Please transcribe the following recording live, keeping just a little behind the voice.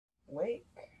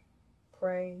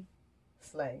Cray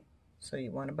Slay. So you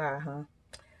want to buy, huh?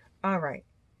 All right.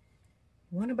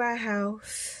 You want to buy a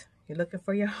house. You're looking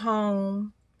for your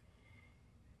home.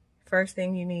 First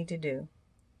thing you need to do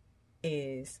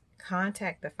is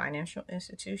contact the financial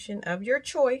institution of your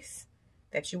choice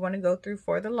that you want to go through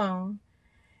for the loan.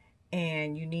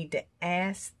 And you need to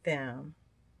ask them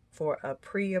for a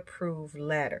pre-approved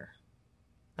letter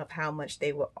of how much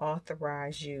they will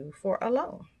authorize you for a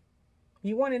loan.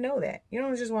 You want to know that. You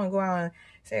don't just want to go out and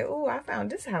say, oh, I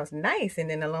found this house nice. And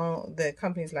then the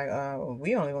company's like,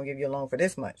 we only going to give you a loan for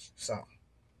this much. So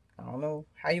I don't know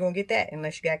how you're going to get that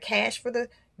unless you got cash for the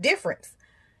difference.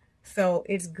 So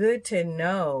it's good to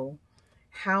know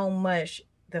how much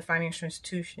the financial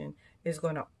institution is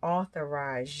going to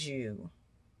authorize you.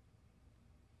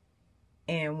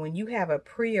 And when you have a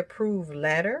pre-approved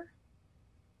letter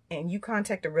and you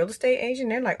contact a real estate agent,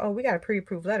 they're like, oh, we got a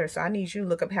pre-approved letter. So I need you to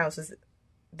look up houses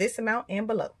this amount and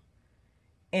below.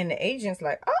 And the agent's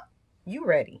like, oh, you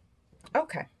ready.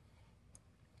 Okay.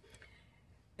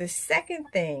 The second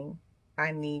thing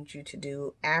I need you to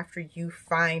do after you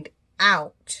find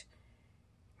out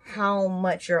how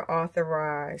much you're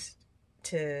authorized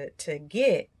to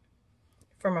get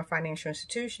from a financial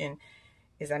institution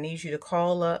is I need you to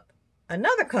call up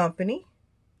another company,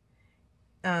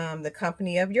 the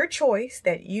company of your choice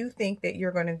that you think that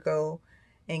you're going to go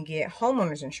and get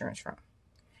homeowners insurance from.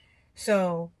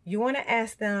 So you want to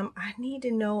ask them, I need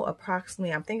to know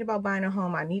approximately, I'm thinking about buying a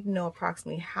home. I need to know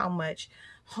approximately how much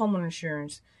homeowner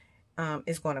insurance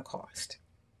is going to cost.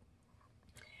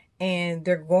 And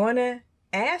they're going to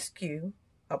ask you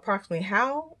approximately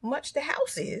how much the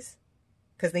house is,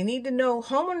 because they need to know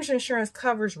homeowners insurance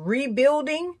covers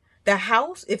rebuilding the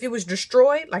house if it was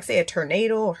destroyed, like say a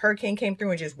tornado or hurricane came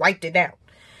through and just wiped it out.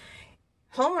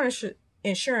 Homeowners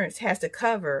insurance has to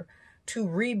cover to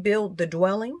rebuild the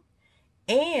dwelling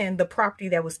and the property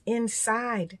that was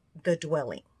inside the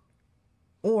dwelling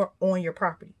or on your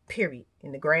property, period.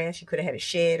 In the grass, you could have had a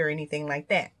shed or anything like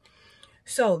that.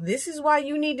 So this is why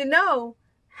you need to know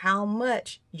how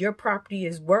much your property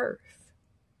is worth.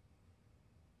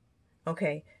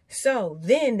 Okay, so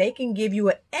then they can give you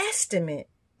an estimate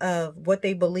of what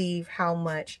they believe how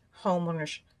much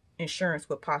homeowners insurance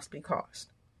would possibly cost.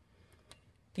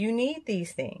 You need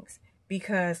these things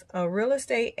because a real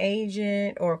estate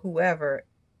agent or whoever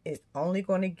is only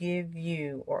going to give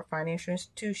you, or a financial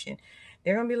institution,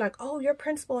 they're going to be like, oh, your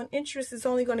principal and interest is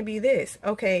only going to be this.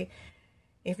 Okay,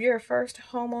 if you're a first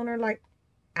homeowner like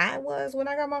I was when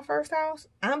I got my first house,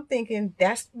 I'm thinking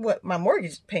that's what my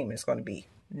mortgage payment is going to be.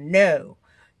 No,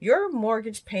 your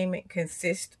mortgage payment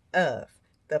consists of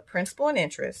the principal and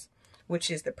interest, which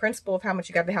is the principal of how much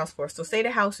you got the house for. So say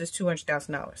the house is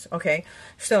 $200,000. Okay,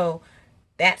 so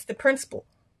that's the principal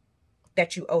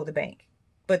that you owe the bank.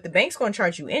 But the bank's going to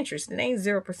charge you interest. It ain't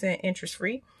 0% interest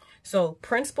free. So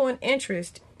principal and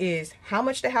interest is how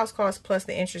much the house costs plus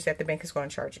the interest that the bank is going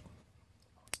to charge you.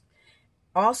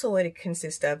 Also, it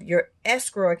consists of your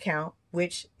escrow account,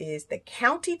 which is the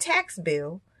county tax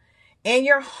bill, and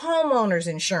your homeowner's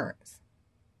insurance.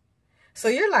 So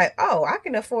you're like, oh, I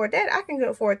can afford that. I can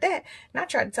afford that. And I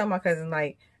tried to tell my cousin,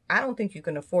 like, I don't think you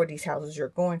can afford these houses you're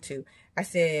going to. I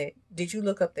said, did you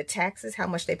look up the taxes, how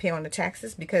much they pay on the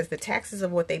taxes? Because the taxes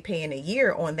of what they pay in a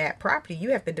year on that property,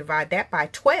 you have to divide that by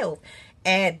 12.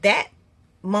 Add that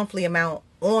monthly amount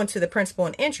onto the principal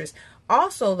and interest.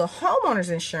 Also, the homeowner's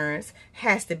insurance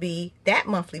has to be, that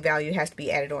monthly value has to be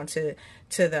added on to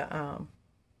the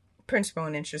principal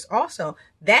and interest. Also,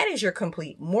 that is your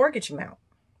complete mortgage amount.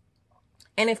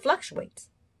 And it fluctuates.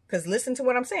 Because listen to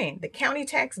what I'm saying. The county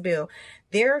tax bill,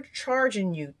 they're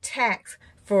charging you tax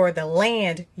for the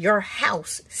land your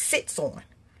house sits on.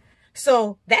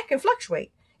 So that can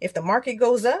fluctuate. If the market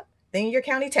goes up, then your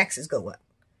county taxes go up.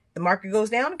 The market goes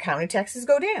down, the county taxes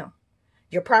go down.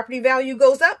 Your property value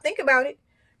goes up. Think about it.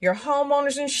 Your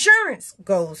homeowner's insurance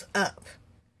goes up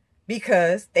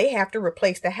because they have to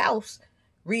replace the house,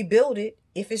 rebuild it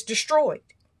if it's destroyed.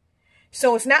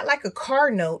 So it's not like a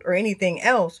car note or anything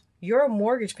else. Your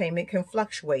mortgage payment can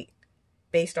fluctuate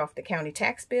based off the county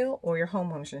tax bill or your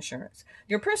homeowner's insurance.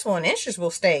 Your principal and interest will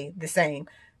stay the same,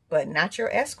 but not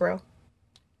your escrow.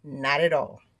 Not at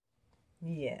all.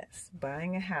 Yes,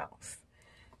 buying a house.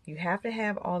 You have to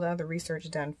have all the other research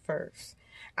done first.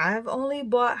 I've only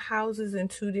bought houses in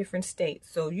 2 different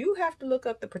states. So you have to look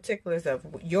up the particulars of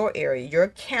your area, your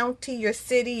county, your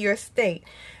city, your state.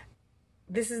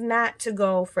 This is not to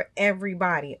go for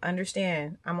everybody.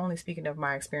 Understand, I'm only speaking of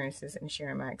my experiences and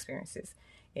sharing my experiences.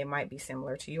 It might be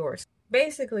similar to yours.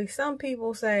 Basically, some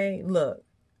people say, look,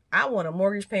 I want a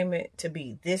mortgage payment to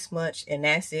be this much and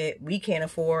that's it. We can't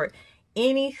afford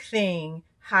anything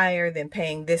higher than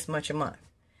paying this much a month.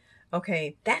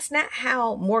 Okay, that's not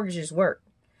how mortgages work.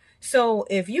 So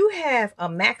if you have a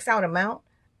max out amount,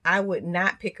 I would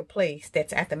not pick a place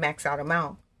that's at the max out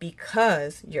amount,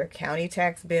 because your county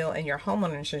tax bill and your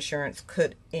homeowner's insurance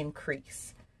could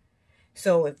increase.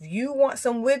 So if you want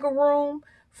some wiggle room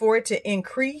for it to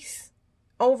increase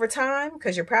over time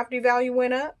because your property value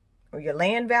went up or your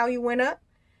land value went up,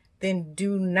 then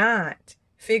do not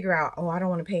figure out, oh, I don't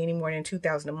want to pay any more than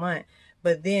 $2,000 a month.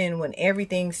 But then when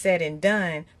everything's said and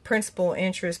done, principal,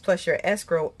 interest plus your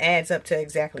escrow adds up to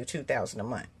exactly $2,000 a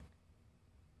month.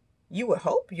 You would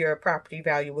hope your property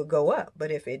value would go up,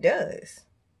 but if it does,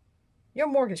 your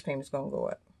mortgage payment's going to go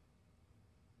up.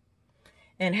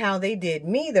 And how they did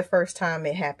me the first time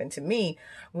it happened to me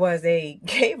was they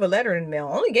gave a letter in the mail,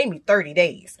 only gave me 30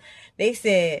 days. They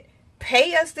said,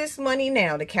 pay us this money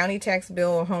now, the county tax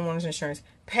bill or homeowners insurance.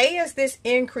 Pay us this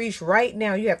increase right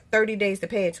now. You have 30 days to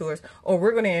pay it to us, or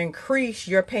we're going to increase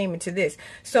your payment to this.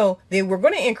 So they were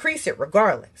going to increase it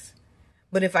regardless.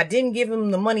 But if I didn't give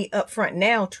them the money up front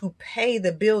now to pay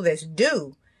the bill that's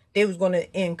due, they was going to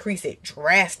increase it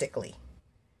drastically.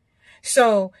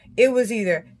 So it was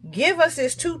either give us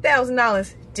this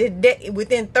 $2,000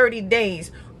 within 30 days,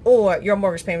 or your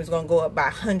mortgage payment is going to go up by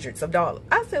hundreds of dollars.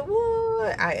 I said,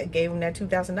 what? I gave them that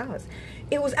 $2,000.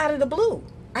 It was out of the blue.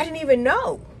 I didn't even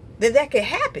know that that could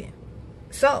happen.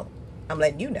 So I'm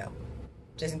letting you know,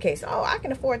 just in case. Oh, I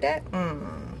can afford that.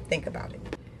 Think about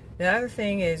it. The other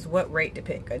thing is what rate to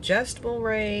pick, adjustable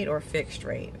rate or fixed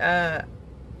rate.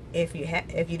 If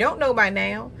you don't know by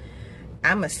now,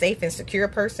 I'm a safe and secure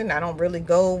person. I don't really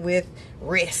go with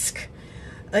risk.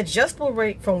 Adjustable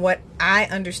rate, from what I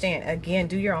understand, again,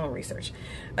 do your own research.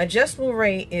 Adjustable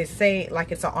rate is, say,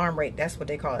 like it's an ARM rate. That's what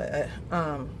they call it,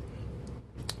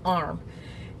 ARM.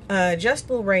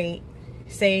 Adjustable rate,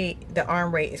 say the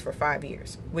ARM rate is for 5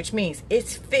 years, which means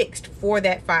it's fixed for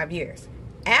that 5 years.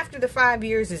 After the 5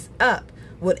 years is up,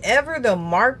 whatever the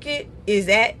market is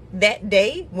at that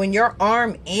day when your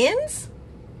ARM ends,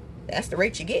 that's the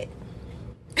rate you get.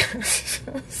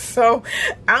 So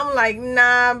I'm like,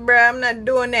 nah, bruh, I'm not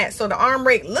doing that. So the ARM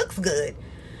rate looks good,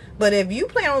 but if you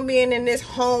plan on being in this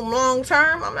home long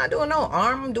term, I'm not doing no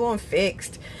ARM. I'm doing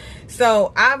fixed.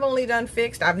 So I've only done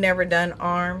fixed. I've never done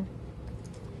ARM.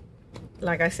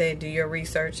 Like I said, do your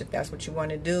research if that's what you want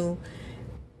to do.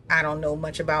 I don't know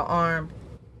much about ARM.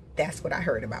 That's what I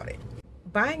heard about it.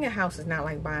 Buying a house is not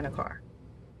like buying a car.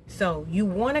 So you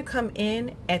want to come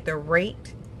in at the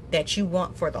rate that you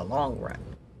want for the long run.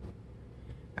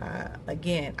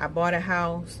 Again, I bought a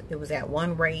house. It was at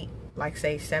one rate, like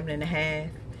say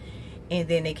 7.5%. And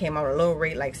then they came out a low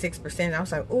rate, like 6%. I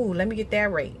was like, ooh, let me get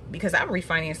that rate. Because I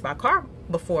refinanced my car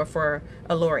before for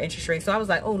a lower interest rate. So I was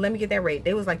like, oh, let me get that rate.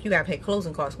 They was like, you got to pay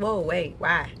closing costs. Whoa, wait,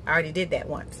 why? I already did that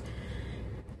once.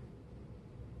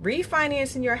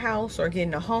 Refinancing your house or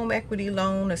getting a home equity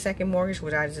loan, a second mortgage,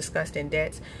 which I discussed in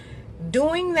debts.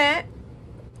 Doing that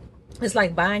is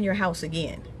like buying your house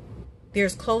again.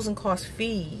 There's closing cost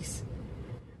fees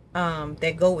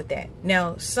that go with that.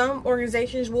 Now, some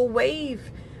organizations will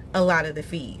waive a lot of the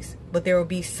fees, but there will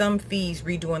be some fees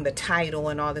redoing the title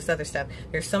and all this other stuff.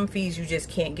 There's some fees you just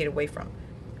can't get away from.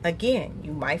 Again,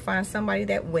 you might find somebody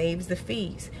that waives the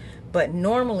fees, but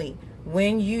normally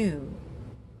when you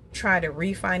try to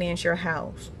refinance your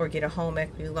house or get a home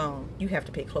equity loan, you have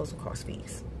to pay closing cost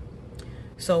fees.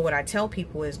 So what I tell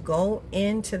people is go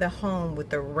into the home with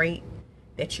the rate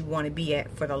that you want to be at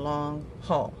for the long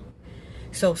haul.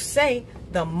 So say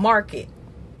the market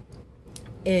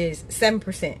is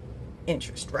 7%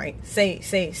 interest, right? Say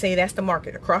that's the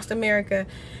market across America.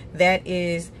 That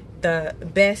is the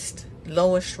best,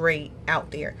 lowest rate out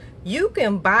there. You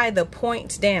can buy the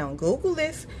points down. Google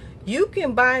this. You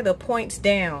can buy the points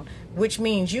down, which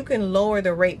means you can lower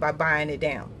the rate by buying it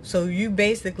down. So you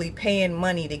basically paying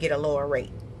money to get a lower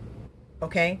rate.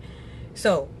 Okay?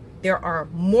 So there are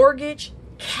mortgage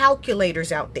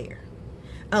calculators out there.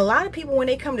 A lot of people, when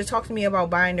they come to talk to me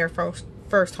about buying their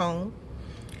first home,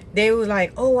 they were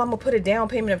like, oh, I'm gonna put a down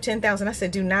payment of $10,000. I said,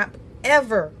 do not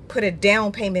ever put a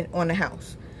down payment on the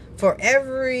house. For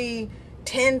every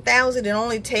 $10,000, it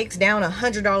only takes down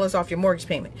 $100 off your mortgage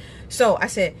payment. So I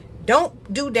said,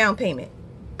 don't do down payment.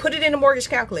 Put it in a mortgage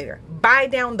calculator. Buy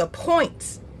down the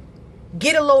points.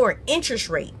 Get a lower interest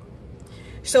rate.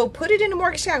 So put it in the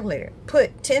mortgage calculator.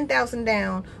 Put $10,000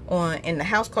 down on, and the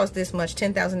house costs this much,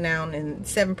 $10,000 down and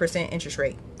 7% interest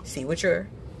rate. See what your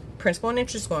principal and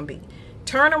interest is going to be.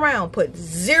 Turn around, put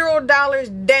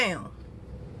 $0 down.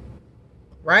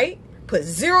 Right? Put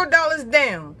 $0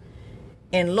 down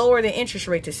and lower the interest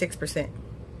rate to 6%.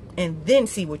 And then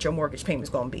see what your mortgage payment is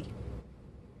going to be.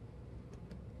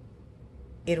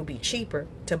 it'll be cheaper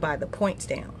to buy the points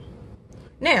down.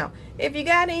 Now, if you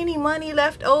got any money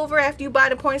left over after you buy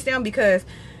the points down, because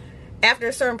after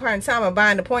a certain point in time of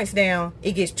buying the points down,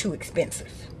 it gets too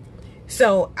expensive.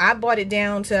 So I bought it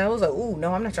down to, I was like, ooh,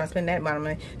 no, I'm not trying to spend that amount of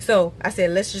money. So I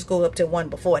said, let's just go up to one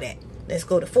before that. Let's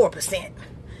go to 4%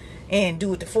 and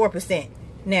do it to 4%.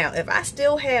 Now, if I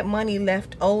still had money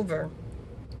left over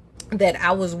that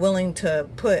I was willing to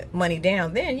put money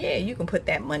down, then yeah, you can put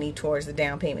that money towards the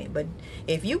down payment. But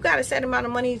if you got a set amount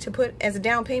of money to put as a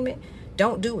down payment,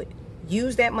 don't do it.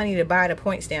 Use that money to buy the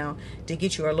points down to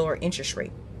get you a lower interest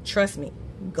rate. Trust me,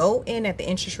 go in at the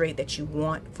interest rate that you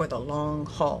want for the long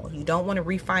haul. You don't want to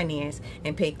refinance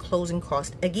and pay closing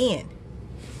costs again.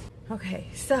 Okay,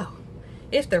 so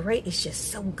if the rate is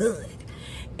just so good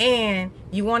and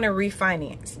you want to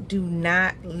refinance, do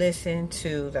not listen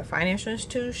to the financial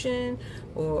institution,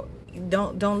 or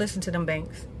don't listen to them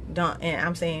banks. And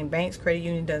I'm saying banks, credit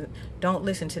union, don't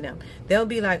listen to them. They'll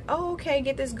be like, oh, okay,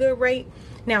 get this good rate.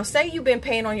 Now, say you've been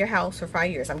paying on your house for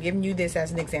 5 years. I'm giving you this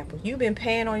as an example. You've been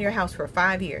paying on your house for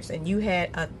 5 years and you had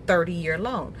a 30-year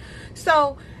loan.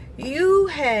 So you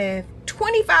have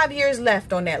 25 years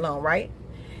left on that loan, right?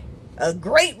 A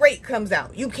great rate comes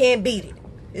out. You can't beat it.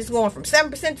 It's going from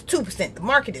 7% to 2%. The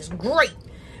market is great,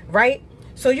 right?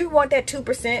 So you want that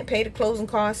 2%, pay the closing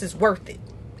costs, is worth it.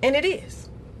 And it is.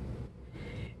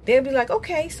 They'll be like,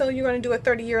 okay, so you're going to do a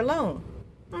 30-year loan.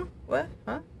 What?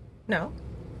 Huh? No.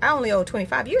 I only owe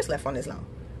 25 years left on this loan.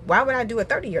 Why would I do a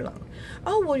 30-year loan?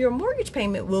 Oh, well, your mortgage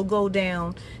payment will go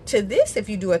down to this if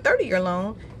you do a 30-year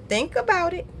loan. Think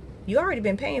about it. You already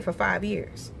been paying for 5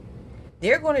 years.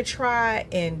 They're going to try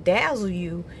and dazzle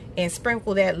you and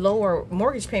sprinkle that lower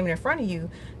mortgage payment in front of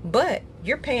you, but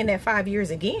you're paying that 5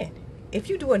 years again. If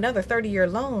you do another 30-year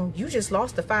loan, you just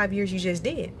lost the 5 years you just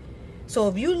did. So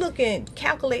if you look and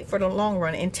calculate for the long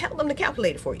run and tell them to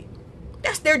calculate it for you,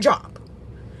 that's their job.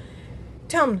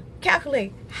 Tell them,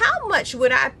 calculate, how much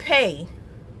would I pay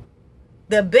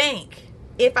the bank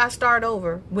if I start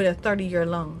over with a 30-year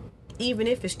loan, even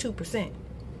if it's 2%?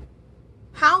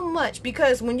 How much?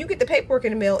 Because when you get the paperwork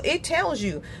in the mail, it tells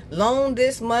you loan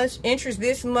this much, interest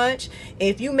this much.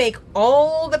 If you make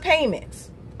all the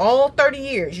payments, all 30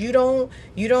 years, you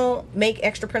don't make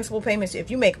extra principal payments.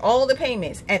 If you make all the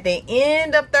payments at the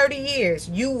end of 30 years,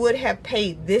 you would have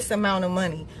paid this amount of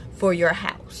money for your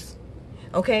house.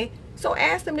 Okay? So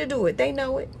ask them to do it. They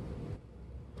know it.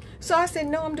 So I said,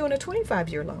 no, I'm doing a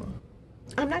 25-year loan.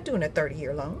 I'm not doing a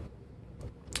 30-year loan.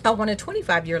 I want a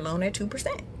 25-year loan at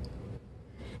 2%.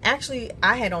 Actually,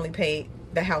 I had only paid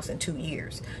the house in 2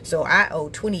 years. So I owe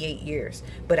 28 years.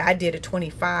 But I did a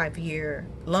 25-year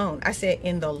loan. I said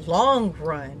in the long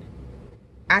run,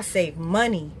 I save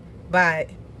money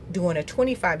by doing a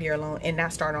 25-year loan and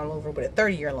not starting all over with a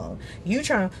 30-year loan. You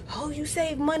trying, oh, you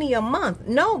save money a month.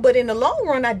 No, but in the long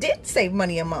run, I did save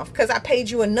money a month because I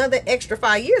paid you another extra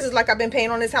 5 years. It's like I've been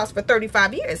paying on this house for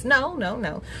 35 years. No.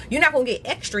 You're not going to get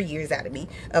extra years out of me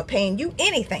of paying you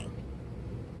anything.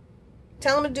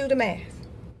 Tell them to do the math.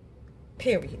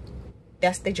 Period.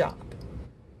 That's their job.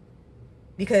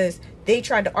 Because they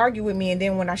tried to argue with me, and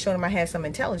then when I showed them I had some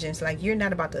intelligence, like, you're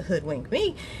not about to hoodwink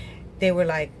me, they were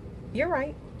like, you're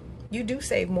right. You do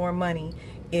save more money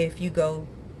if you go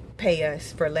pay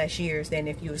us for less years than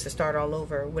if you was to start all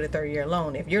over with a 30-year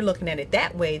loan. If you're looking at it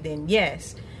that way, then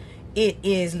yes, it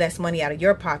is less money out of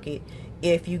your pocket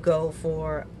if you go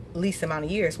for least amount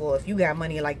of years. Well, if you got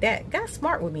money like that, got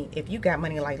smart with me. If you got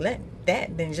money like that,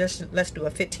 then just let's do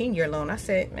a 15-year loan. I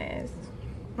said, man,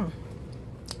 I'm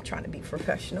trying to be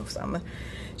professional, so I'm gonna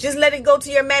just let it go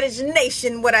to your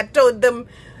imagination what I told them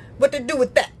what to do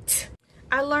with that.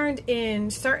 I learned in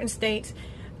certain states,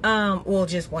 well,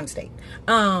 just one state,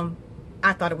 I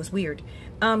thought it was weird.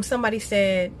 Somebody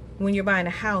said when you're buying a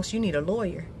house, you need a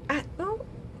lawyer. Oh,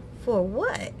 for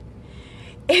what?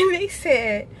 And they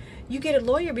said you get a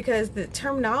lawyer because the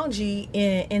terminology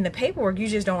in the paperwork you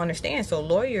just don't understand. So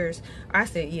lawyers, I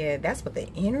said, yeah, that's what the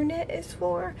internet is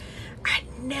for. I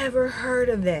never heard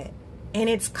of that. And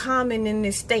it's common in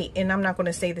this state. And I'm not going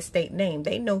to say the state name.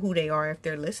 They know who they are if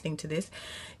they're listening to this.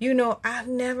 You know, I've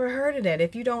never heard of that.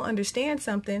 If you don't understand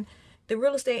something, the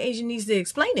real estate agent needs to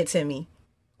explain it to me.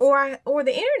 Or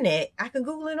the internet. I can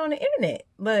Google it on the internet.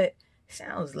 But it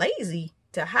sounds lazy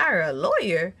to hire a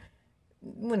lawyer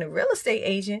when a real estate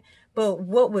agent. But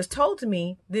what was told to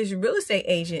me, this real estate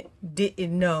agent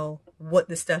didn't know what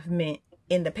the stuff meant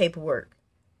in the paperwork.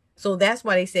 So that's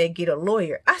why they said get a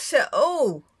lawyer. I said,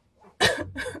 oh,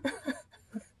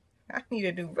 I need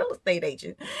a new real estate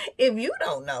agent. If you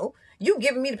don't know, you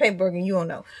giving me the paperwork and you don't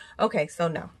know. Okay, so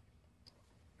no.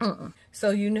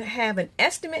 So you have an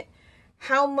estimate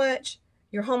how much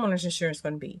your homeowner's insurance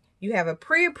going to be? You have a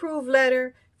pre-approved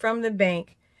letter from the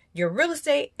bank. Your real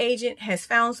estate agent has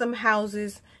found some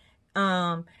houses,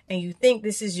 and you think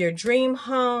this is your dream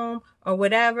home or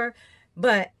whatever.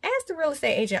 But as the real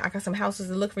estate agent, I got some houses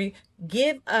to look for you.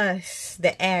 Give us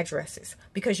the addresses,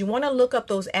 because you want to look up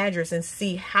those addresses and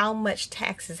see how much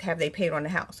taxes have they paid on the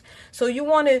house. So you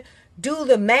want to do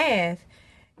the math,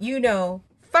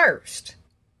 first.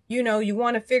 You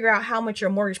want to figure out how much your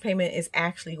mortgage payment is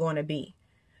actually going to be.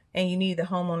 And you need the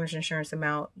homeowner's insurance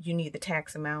amount, you need the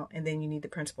tax amount, and then you need the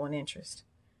principal and interest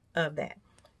of that.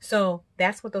 So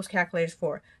that's what those calculators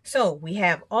for. So we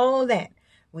have all that.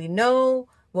 We know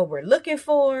what we're looking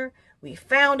for. We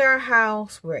found our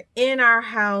house. We're in our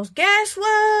house. Guess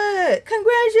what?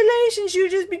 Congratulations, you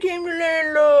just became the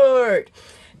landlord.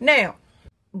 Now,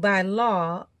 by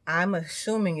law, I'm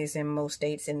assuming it's in most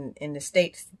states, in the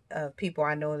states of people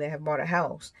I know that have bought a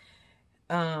house,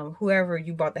 whoever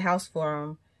you bought the house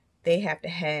from, they have to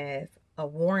have a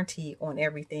warranty on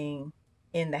everything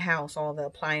in the house, all the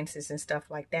appliances and stuff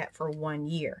like that, for 1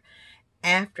 year.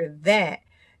 After that,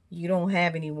 you don't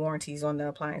have any warranties on the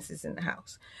appliances in the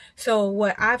house. So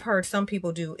what I've heard some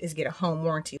people do is get a home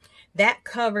warranty. That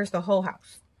covers the whole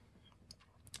house.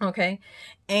 Okay.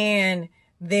 And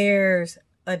there's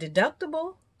a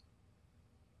deductible,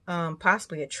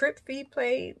 possibly a trip fee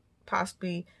paid,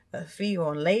 possibly a fee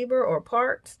on labor or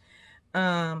parts.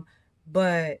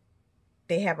 But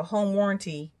they have a home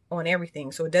warranty on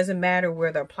everything. So it doesn't matter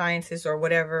where the appliances or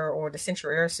whatever, or the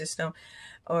central air system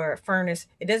or furnace,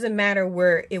 it doesn't matter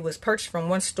where it was purchased from,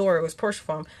 one store it was purchased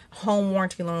from, home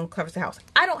warranty loan covers the house.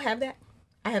 I don't have that.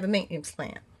 I have a maintenance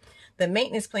plan. The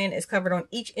maintenance plan is covered on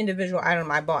each individual item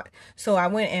I bought. So I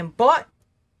went and bought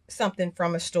something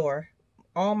from a store.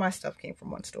 All my stuff came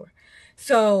from one store.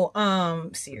 So,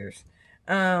 Sears.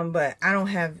 But I don't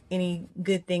have any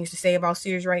good things to say about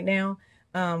Sears right now.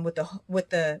 With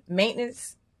the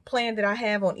maintenance plan that I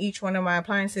have on each one of my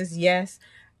appliances, yes,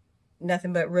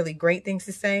 nothing but really great things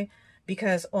to say,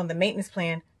 because on the maintenance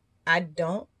plan, I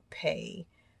don't pay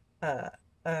a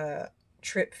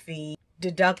trip fee,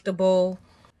 deductible.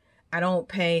 I don't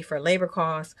pay for labor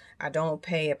costs. I don't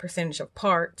pay a percentage of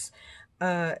parts.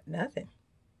 Nothing.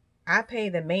 I pay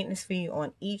the maintenance fee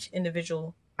on each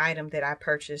individual item that I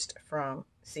purchased from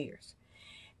Sears.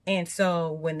 And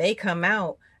so when they come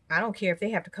out, I don't care if they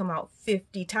have to come out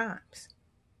 50 times.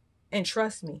 And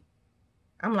trust me,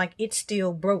 I'm like, it's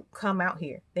still broke. Come out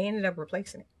here. They ended up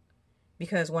replacing it,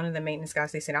 because one of the maintenance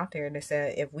guys they sent out there, they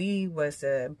said, if we was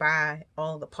to buy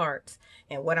all the parts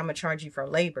and what I'm going to charge you for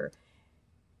labor,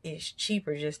 it's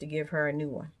cheaper just to give her a new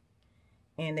one.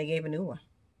 And they gave a new one.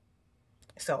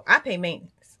 So I pay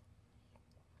maintenance.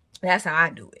 That's how I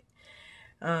do it.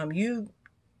 You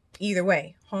either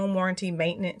way, home warranty,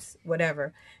 maintenance,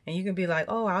 whatever. And you can be like,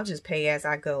 oh, I'll just pay as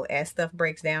I go. As stuff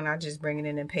breaks down, I'll just bring it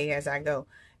in and pay as I go.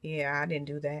 Yeah, I didn't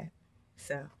do that.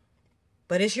 So,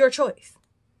 but it's your choice.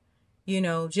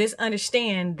 Just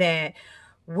understand that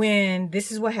when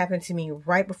this is what happened to me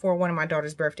right before one of my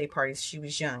daughter's birthday parties. She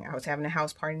was young. I was having a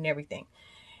house party and everything.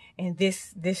 And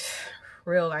this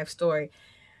real life story,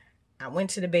 I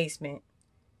went to the basement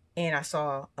and I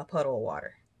saw a puddle of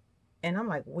water. And I'm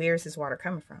like, where's this water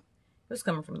coming from? It was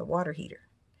coming from the water heater.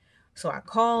 So I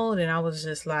called and I was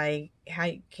just like, how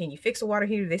can you fix a water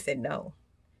heater? They said no.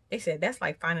 They said that's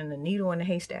like finding a needle in a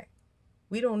haystack.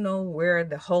 We don't know where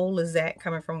the hole is at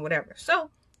coming from, whatever.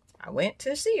 So I went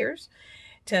to Sears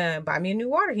to buy me a new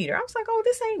water heater. I was like, oh,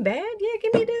 this ain't bad. Yeah,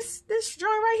 give me this joint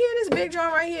right here, this big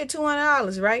joint right here,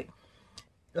 $200, right?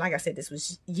 Like I said, this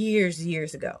was years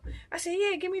ago. I said,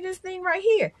 yeah, give me this thing right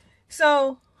here.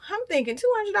 So I'm thinking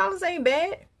 $200 ain't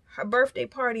bad. Her birthday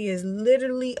party is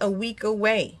literally a week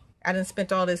away. I done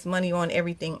spent all this money on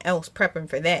everything else prepping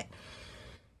for that.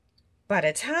 By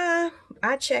the time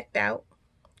I checked out,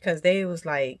 because they was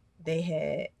like, they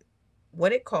had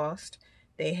what it cost.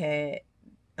 They had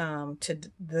to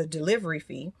the delivery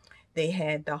fee. They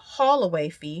had the haul away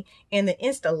fee and the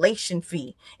installation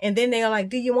fee. And then they are like,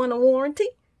 do you want a warranty?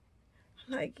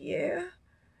 I'm like, yeah.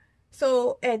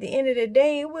 So at the end of the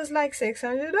day, it was like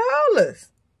 $600.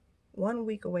 1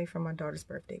 week away from my daughter's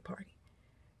birthday party.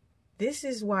 This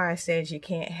is why I said you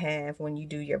can't have, when you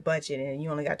do your budget and you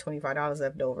only got $25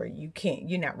 left over,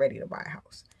 you're not ready to buy a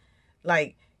house.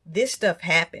 Like, this stuff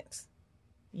happens.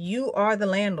 You are the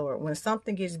landlord. When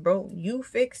something gets broke, you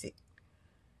fix it.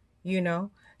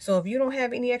 So if you don't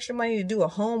have any extra money to do a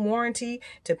home warranty,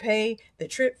 to pay the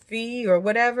trip fee or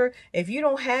whatever, if you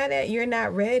don't have that, you're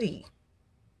not ready.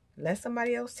 Let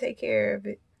somebody else take care of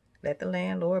it. Let the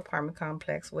landlord, apartment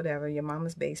complex, whatever, your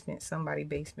mama's basement, somebody's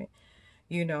basement,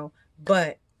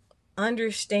 But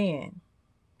understand,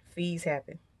 fees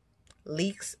happen.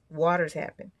 Leaks, waters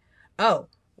happen. Oh,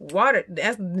 water,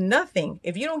 that's nothing.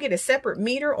 If you don't get a separate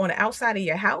meter on the outside of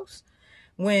your house,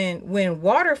 when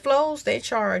water flows, they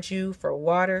charge you for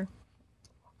water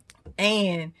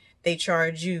and they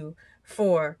charge you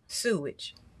for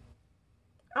sewage.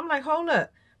 I'm like, hold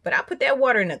up, but I put that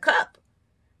water in a cup.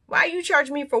 Why are you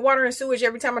charging me for water and sewage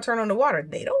every time I turn on the water?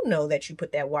 They don't know that you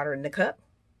put that water in the cup.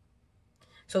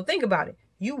 So think about it.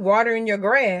 You watering your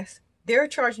grass, they're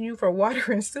charging you for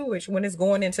water and sewage when it's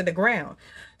going into the ground.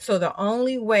 So the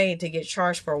only way to get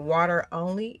charged for water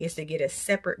only is to get a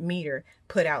separate meter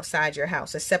put outside your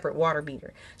house, a separate water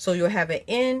meter. So you'll have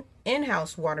an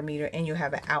in-house water meter and you'll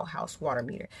have an outhouse water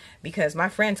meter. Because my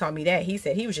friend told me that. He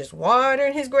said he was just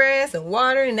watering his grass and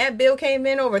watering, and that bill came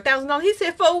in over $1,000. He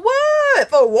said, for what?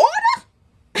 For water?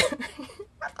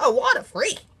 I thought water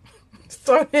free.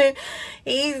 So then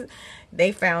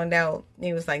they found out,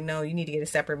 he was like, no, you need to get a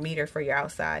separate meter for your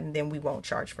outside, and then we won't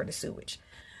charge for the sewage.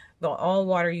 But all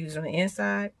water used on the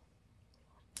inside,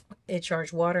 it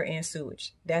charged water and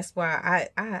sewage. That's why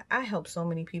I help so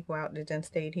many people out that done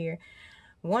stayed here.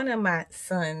 One of my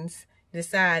sons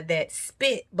decided that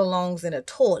spit belongs in a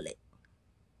toilet.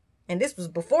 And this was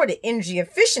before the energy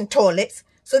efficient toilets.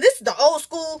 So this is the old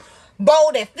school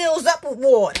bowl that fills up with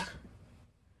water.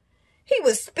 He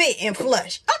was spit and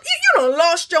flush. Oh, you done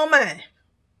lost your mind.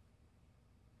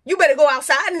 You better go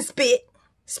outside and spit.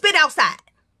 Spit outside.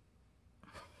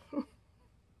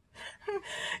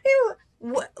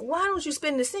 Why don't you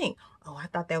spit in the sink? Oh, I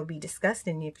thought that would be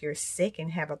disgusting if you're sick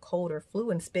and have a cold or flu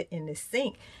and spit in the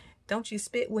sink. Don't you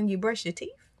spit when you brush your teeth?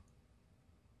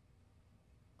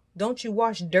 Don't you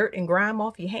wash dirt and grime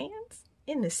off your hands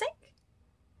in the sink?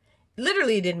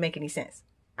 Literally, it didn't make any sense.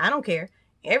 I don't care.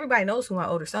 Everybody knows who my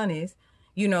older son is,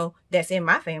 you know, that's in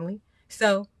my family.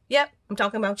 So, yep, I'm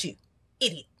talking about you.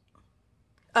 Idiot.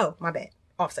 Oh, my bad.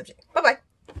 Off subject. Bye-bye.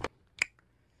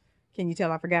 Can you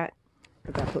tell I forgot?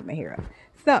 Because I put my hair up.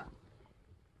 So,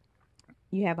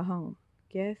 you have a home.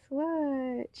 Guess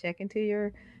what? Check into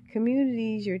your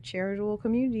communities, your charitable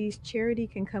communities. Charity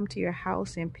can come to your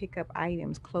house and pick up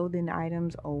items, clothing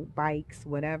items, old bikes,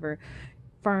 whatever.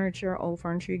 Furniture, old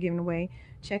furniture you're giving away.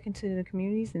 Check into the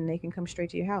communities and they can come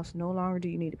straight to your house. No longer do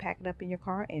you need to pack it up in your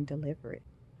car and deliver it.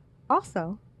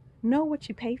 Also, know what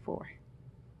you pay for.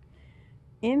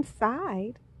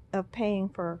 Inside of paying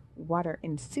for water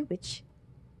and sewage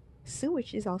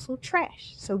is also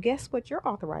trash. So guess what you're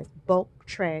authorized? Bulk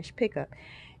trash pickup.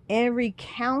 Every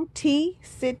county,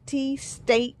 city,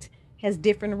 state has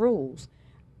different rules.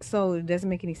 So it doesn't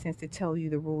make any sense to tell you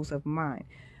the rules of mine.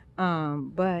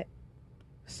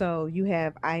 So you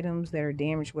have items that are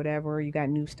damaged, whatever, you got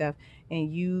new stuff,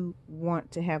 and you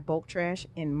want to have bulk trash.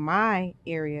 In my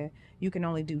area, you can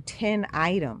only do 10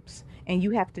 items. And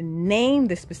you have to name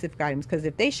the specific items, because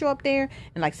if they show up there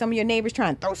and like some of your neighbors try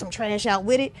and throw some trash out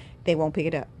with it, they won't pick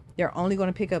it up. They're only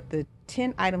going to pick up the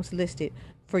 10 items listed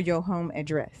for your home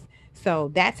address.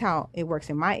 So that's how it works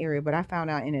in my area. But I found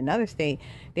out in another state,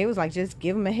 they was like, just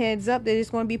give them a heads up that it's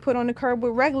going to be put on the curb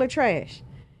with regular trash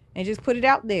and just put it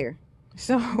out there.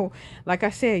 So like I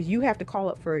said, you have to call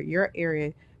up for your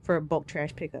area for a bulk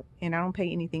trash pickup. And I don't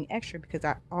pay anything extra because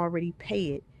I already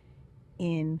pay it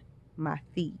in my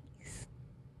fee.